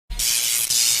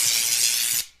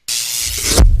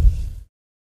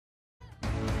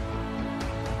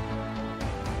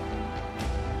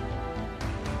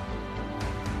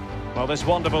Well, this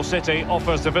wonderful city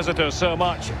offers the visitors so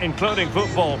much, including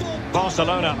football.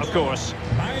 Barcelona, of course.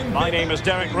 My name is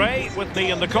Derek Ray. With me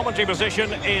in the commentary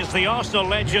position is the Arsenal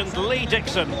legend Lee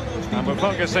Dixon. And we're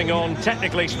focusing on,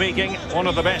 technically speaking, one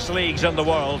of the best leagues in the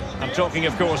world. I'm talking,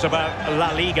 of course, about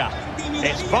La Liga.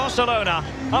 It's Barcelona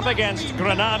up against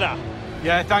Granada.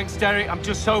 Yeah, thanks, Derek. I'm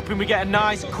just hoping we get a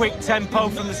nice, quick tempo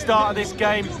from the start of this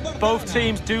game. Both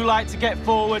teams do like to get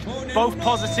forward, both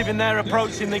positive in their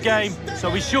approach in the game,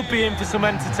 so we should be in for some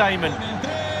entertainment.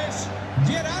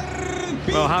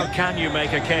 Well, how can you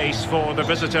make a case for the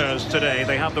visitors today?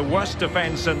 They have the worst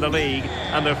defence in the league,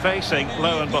 and they're facing,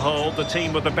 lo and behold, the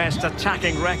team with the best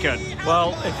attacking record.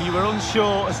 Well, if you were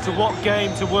unsure as to what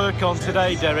game to work on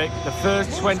today, Derek, the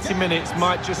first 20 minutes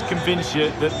might just convince you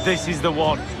that this is the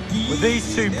one. With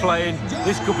these two playing,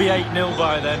 this could be 8-0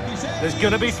 by then. There's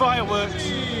going to be fireworks.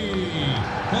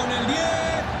 Con el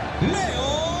 10,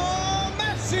 Leo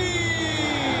Messi.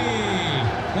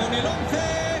 Con el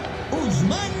 11,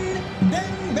 Ousmane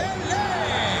Dembélé.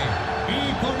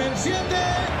 Y con el 7,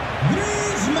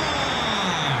 Griezmann.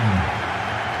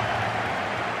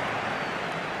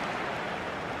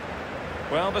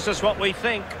 Well, this is what we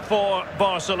think for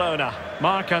Barcelona.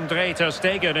 Marc-André ter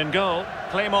Stegen in goal.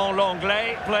 Clément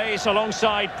Lenglet plays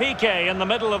alongside Piqué in the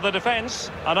middle of the defence.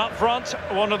 And up front,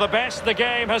 one of the best the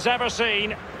game has ever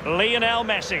seen, Lionel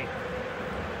Messi.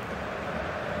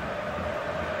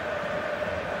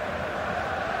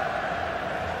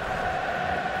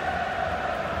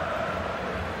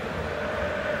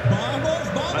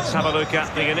 Let's have a look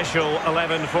at the initial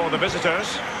 11 for the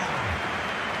visitors.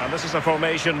 And this is a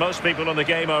formation most people in the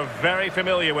game are very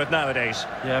familiar with nowadays.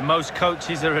 Yeah, most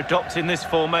coaches are adopting this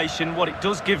formation. What it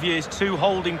does give you is two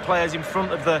holding players in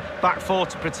front of the back four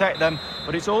to protect them,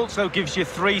 but it also gives you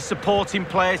three supporting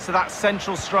players to that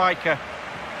central striker.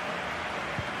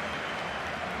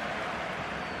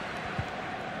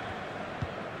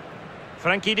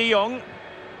 Frenkie de Jong.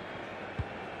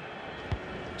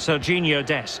 Serginho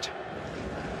Dest.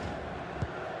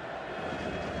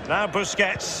 Now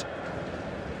Busquets.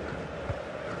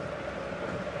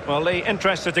 Well, Lee,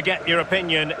 interested to get your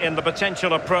opinion in the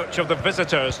potential approach of the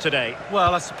visitors today.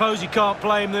 Well, I suppose you can't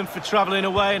blame them for travelling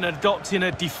away and adopting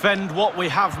a defend what we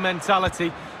have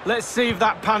mentality. Let's see if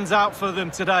that pans out for them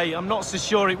today. I'm not so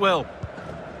sure it will.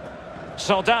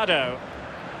 Soldado.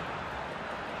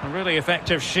 A really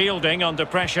effective shielding under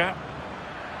pressure.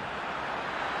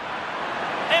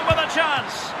 In with a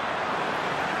chance.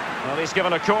 Well, he's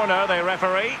given a corner, the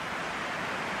referee.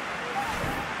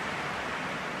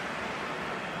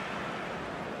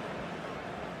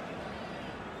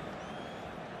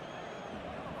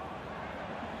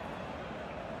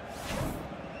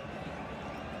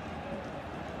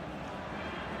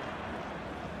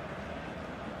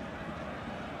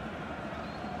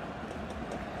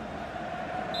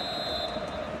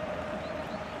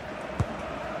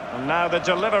 And now the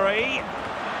delivery.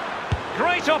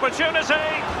 Great opportunity.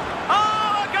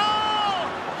 Oh, a goal!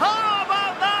 How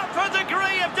about that for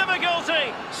degree of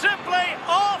difficulty? Simply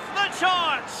off the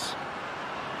charts.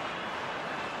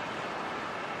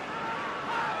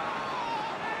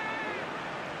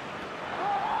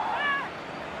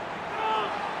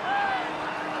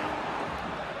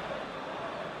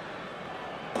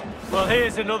 Well,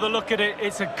 here's another look at it.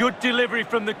 It's a good delivery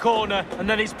from the corner, and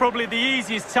then it's probably the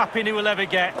easiest tap-in he will ever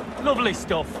get. Lovely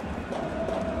stuff.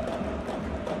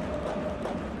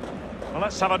 Well,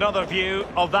 let's have another view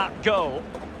of that goal.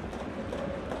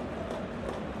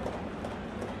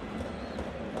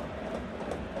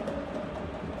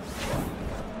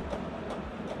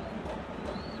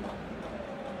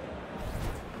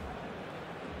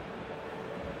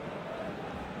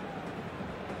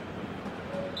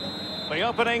 The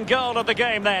opening goal of the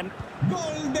game then.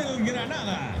 Gol del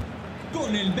Granada.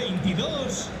 Con el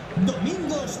 22,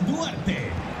 Domingos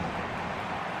Duarte.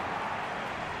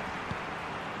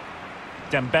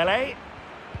 Dembélé.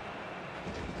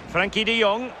 Frenkie de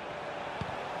Jong.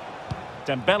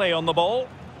 Dembélé on the ball.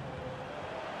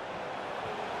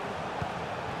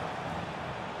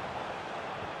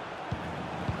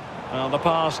 Well, the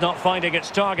pass not finding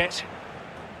its target.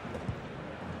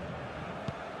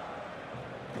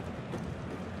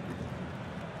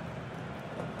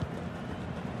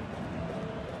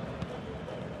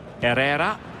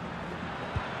 Herrera.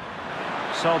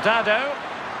 Soldado.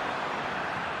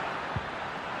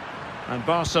 And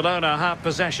Barcelona have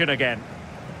possession again.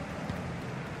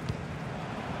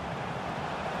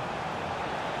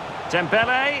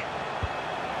 Dembélé.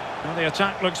 Well, the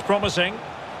attack looks promising.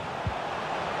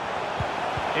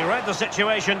 He read the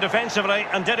situation defensively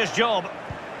and did his job.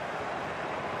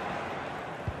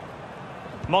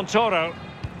 Montoro.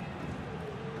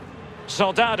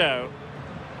 Soldado.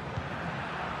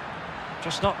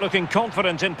 Just not looking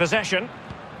confident in possession.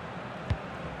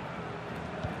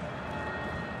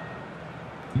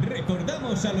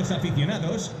 Recordamos a los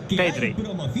aficionados que Pedri. hay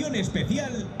promoción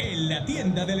especial en la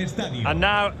tienda del estadio. And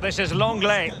now this is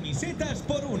Longley. Camisetas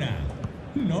por una.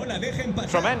 No la dejen pasar.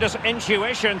 Tremendous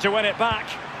intuition to win it back.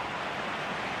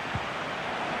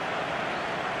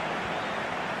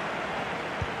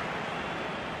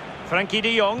 Frankie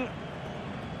de Jong.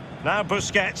 Now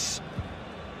Busquets.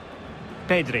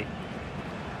 Pedri.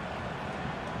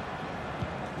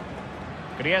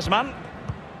 Griezmann.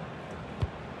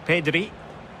 Pedri.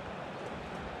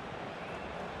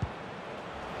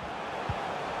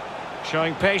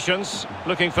 Showing patience,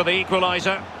 looking for the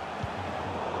equaliser.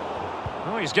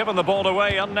 Oh, he's given the ball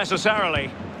away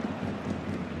unnecessarily.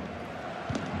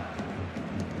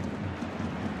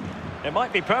 It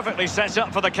might be perfectly set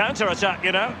up for the counter-attack,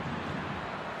 you know.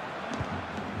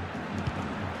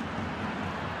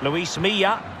 Luis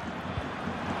Milla.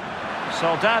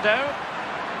 Soldado.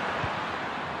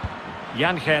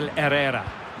 Yangel Herrera.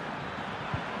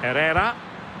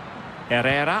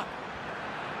 Herrera.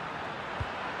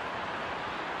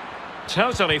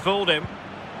 Totally fooled him.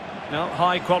 No,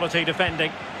 high quality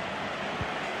defending.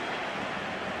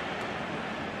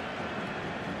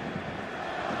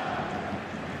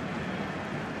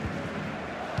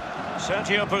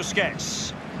 Sergio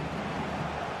Busquets.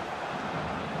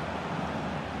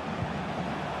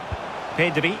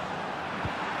 Pedri.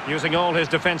 Using all his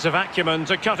defensive acumen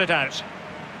to cut it out.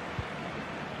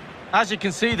 As you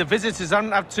can see, the visitors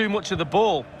haven't had too much of the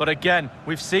ball. But again,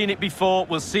 we've seen it before,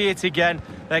 we'll see it again.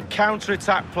 Their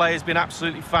counter-attack play has been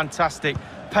absolutely fantastic.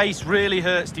 Pace really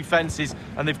hurts defences,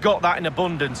 and they've got that in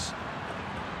abundance.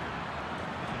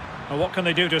 Well, what can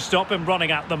they do to stop him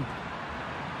running at them?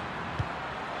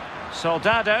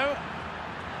 Soldado.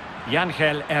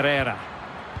 Yangel Herrera.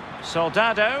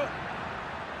 Soldado.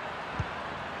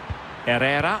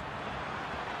 Herrera.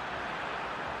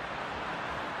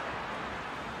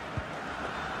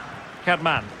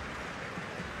 Kerman.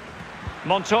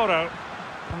 Montoro.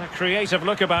 And a creative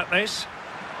look about this.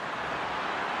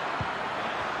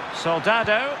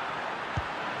 Soldado.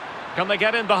 Can they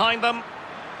get in behind them?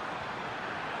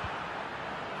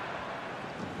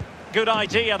 Good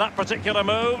idea, that particular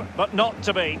move, but not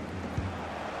to be.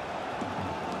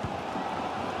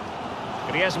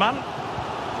 Griezmann.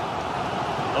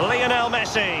 Lionel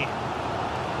Messi.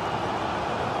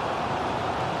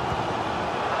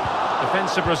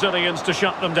 Defensive Brazilians to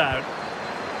shut them down.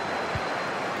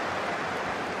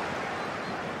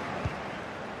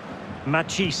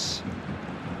 Machis.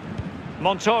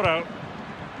 Montoro.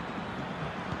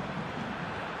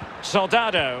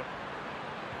 Soldado.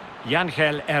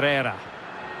 Yangel Herrera.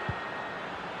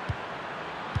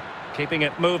 Keeping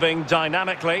it moving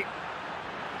dynamically.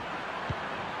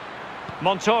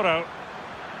 Montoro.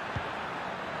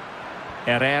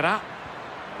 Herrera.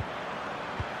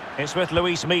 It's with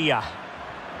Luis Milla.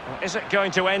 Is it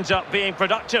going to end up being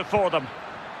productive for them?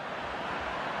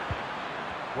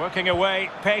 Working away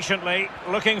patiently,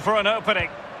 looking for an opening.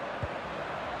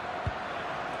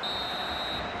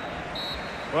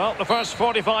 Well, the first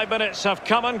 45 minutes have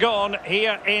come and gone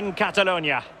here in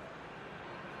Catalonia.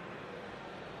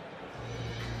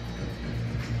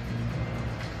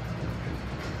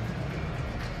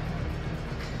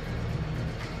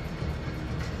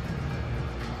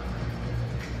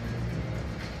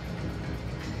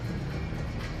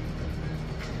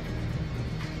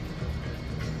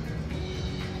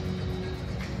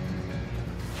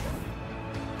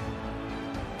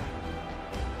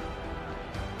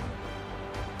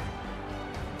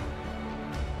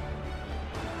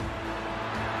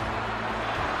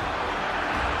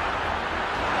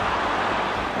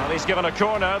 He's given a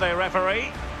corner, the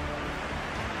referee.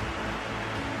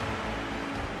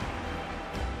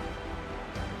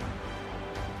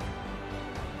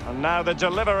 And now the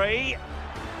delivery.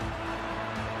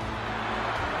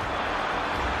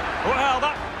 Well,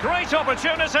 that great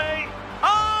opportunity.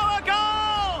 Oh, a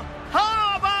goal!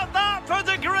 How about that for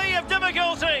degree of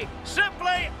difficulty?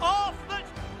 Simply off the...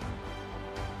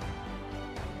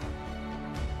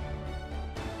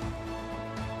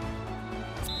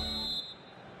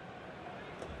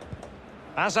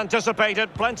 As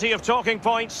anticipated, plenty of talking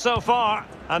points so far.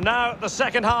 And now the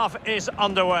second half is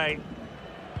underway.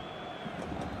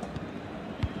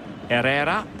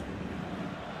 Herrera.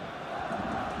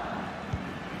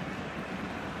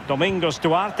 Domingos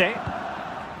Duarte.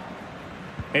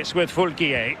 It's with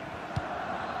Fulquier.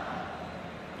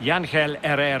 Yangel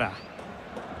Herrera.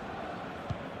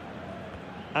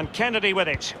 And Kennedy with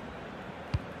it.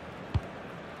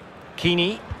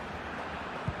 Kini.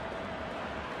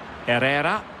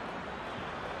 Herrera.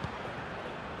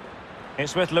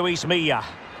 It's with Luis Milla.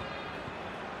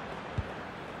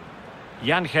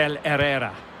 Yangel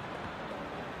Herrera.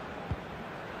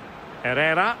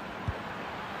 Herrera.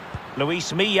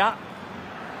 Luis Milla.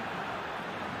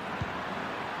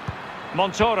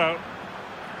 Montoro.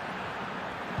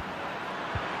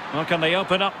 Well, can they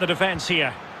open up the defence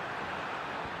here?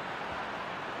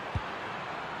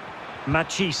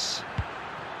 Machis.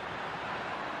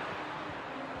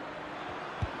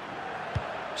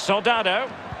 Soldado.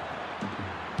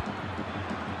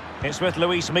 It's with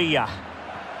Luis Milla.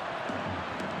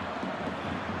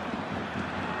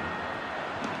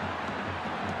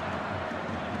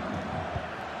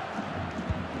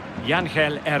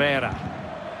 Yangel Herrera.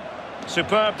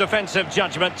 Superb defensive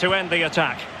judgment to end the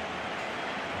attack.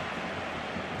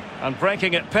 And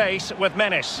breaking at pace with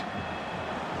menace.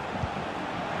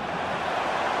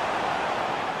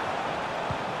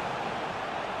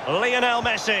 Lionel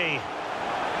Messi.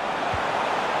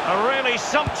 A really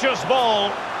sumptuous ball.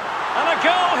 And a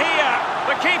goal here.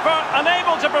 The keeper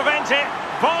unable to prevent it.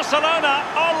 Barcelona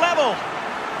are level.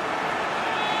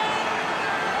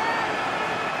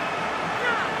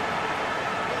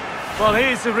 Well,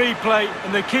 here's the replay,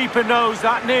 and the keeper knows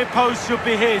that near post should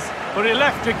be his, but he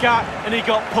left a gap and he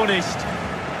got punished.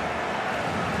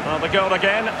 Well, the goal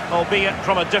again, albeit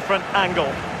from a different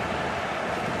angle.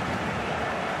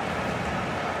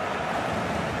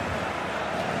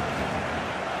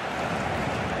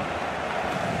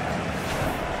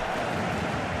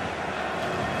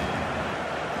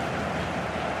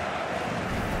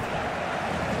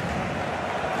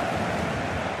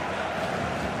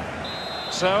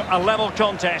 So, a level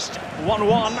contest,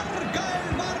 1-1.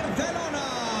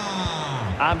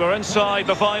 And we're inside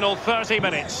the final 30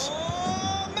 minutes.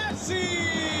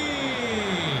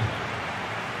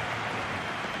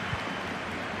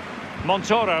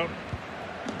 Montoro.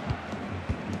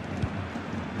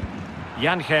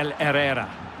 Yangel Herrera.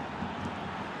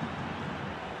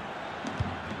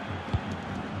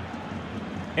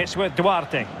 It's with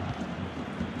Duarte.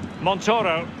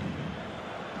 Montoro.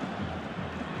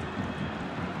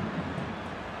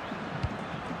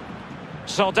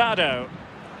 Soldado.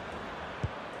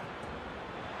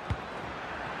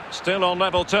 Still on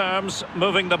level terms,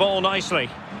 moving the ball nicely.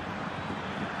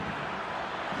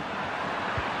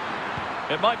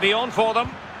 It might be on for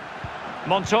them.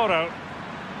 Montoro.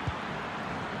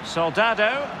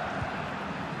 Soldado.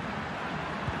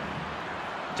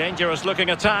 Dangerous looking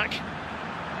attack.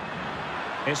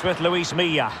 It's with Luis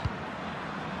Milla.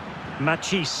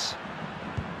 Machis.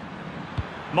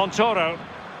 Montoro.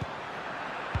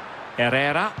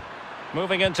 Herrera.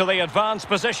 Moving into the advanced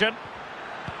position.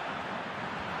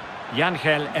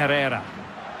 Yangel Herrera.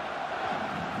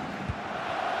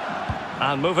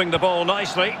 And moving the ball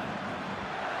nicely.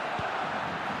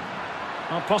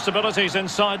 Well, possibilities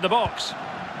inside the box.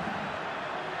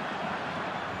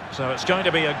 So it's going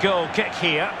to be a goal kick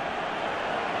here.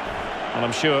 And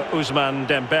I'm sure Ousmane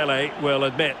Dembele will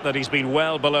admit that he's been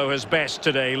well below his best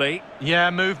today, Lee. Yeah,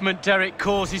 movement, Derek,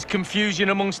 causes confusion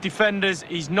amongst defenders.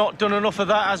 He's not done enough of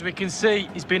that, as we can see.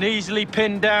 He's been easily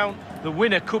pinned down. The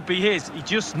winner could be his. He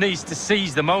just needs to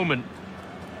seize the moment.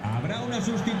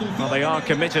 Well, they are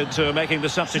committed to making the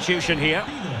substitution here.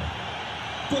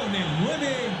 Con el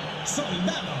 9,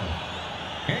 Soldado.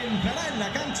 Entrará en la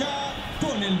cancha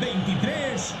con el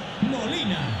 23,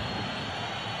 Molina.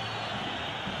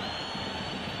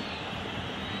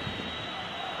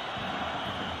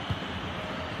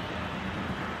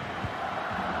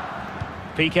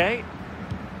 Piqué.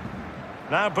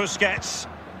 Now Busquets.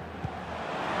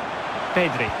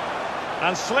 Pedri.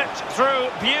 And slipped through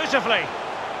beautifully.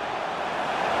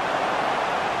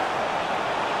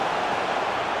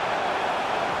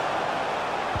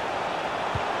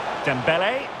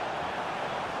 Dembele.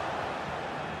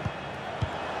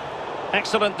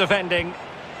 Excellent defending.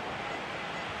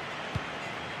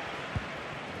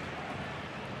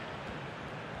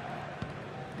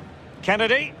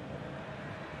 Kennedy.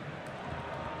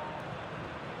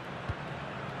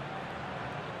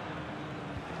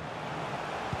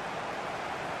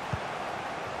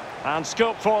 And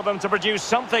scope for them to produce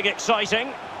something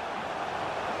exciting.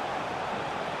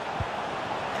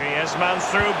 Griezmann's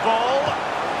through ball.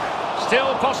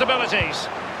 Still possibilities.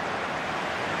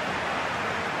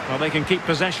 Well, they can keep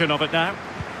possession of it now.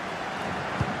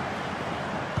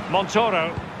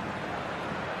 Montoro.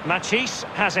 Machis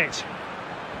has it.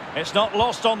 It's not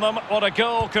lost on them what a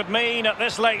goal could mean at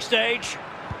this late stage.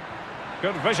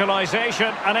 Good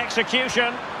visualisation and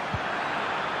execution.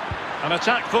 An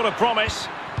attack full of promise.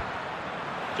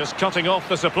 Just cutting off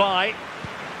the supply.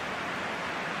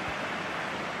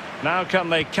 Now can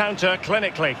they counter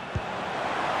clinically?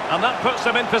 And that puts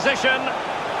them in position.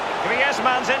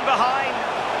 Griezmann's in behind.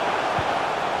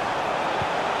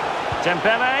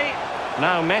 Dembele.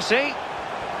 Now Messi.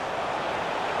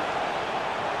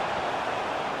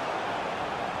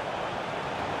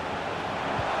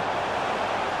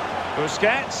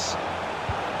 Busquets.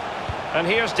 And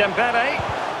here's Dembele.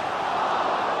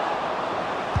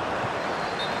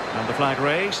 And the flag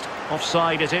raised.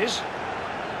 Offside it is.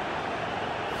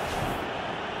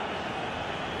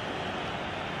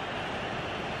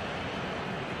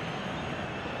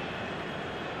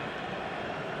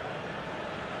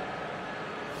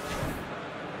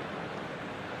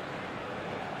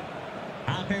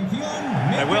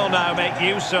 They will now make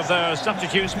use of their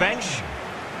substitutes bench.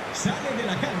 Sale de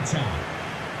la cancha.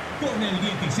 Con el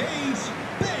 16,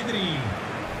 Pedri.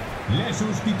 Le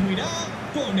sustituirá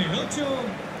con el 8,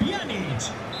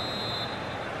 Pjanic.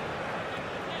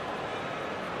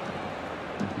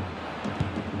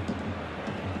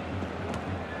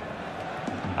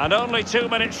 And only 2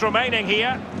 minutes remaining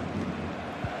here.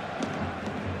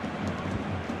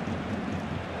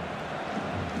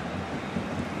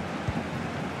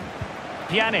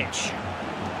 Pjanic.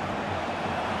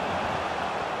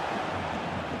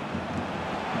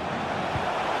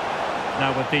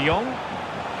 Now with De Jong.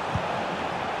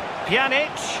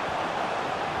 Pjanic.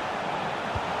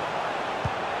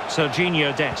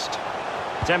 Serginho Dest.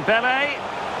 Dembele.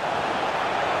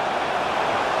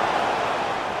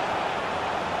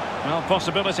 Well,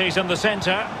 possibilities in the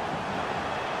centre.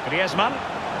 Griezmann.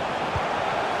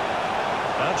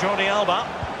 Jordi Alba.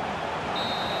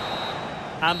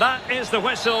 And that is the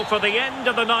whistle for the end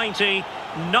of the 90.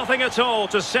 Nothing at all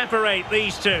to separate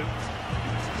these two.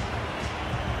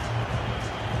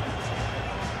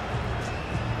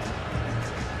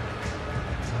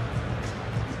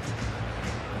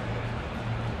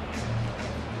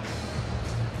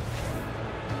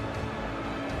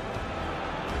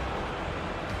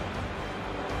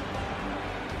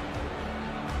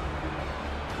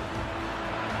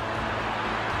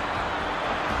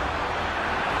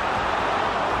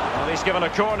 He's given a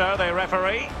corner, the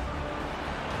referee.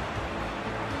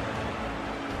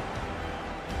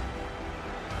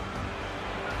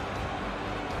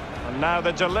 And now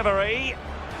the delivery.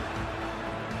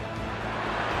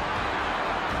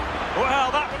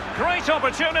 Well, that great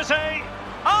opportunity.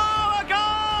 Oh, a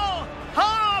goal!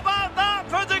 How about that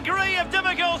for degree of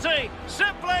difficulty?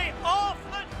 Simply off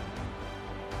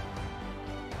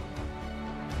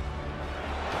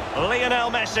the... Lionel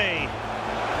Messi.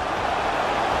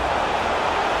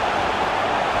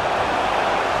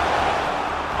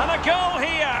 Goal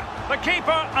here. The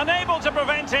keeper unable to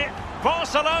prevent it.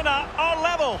 Barcelona are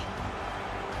level.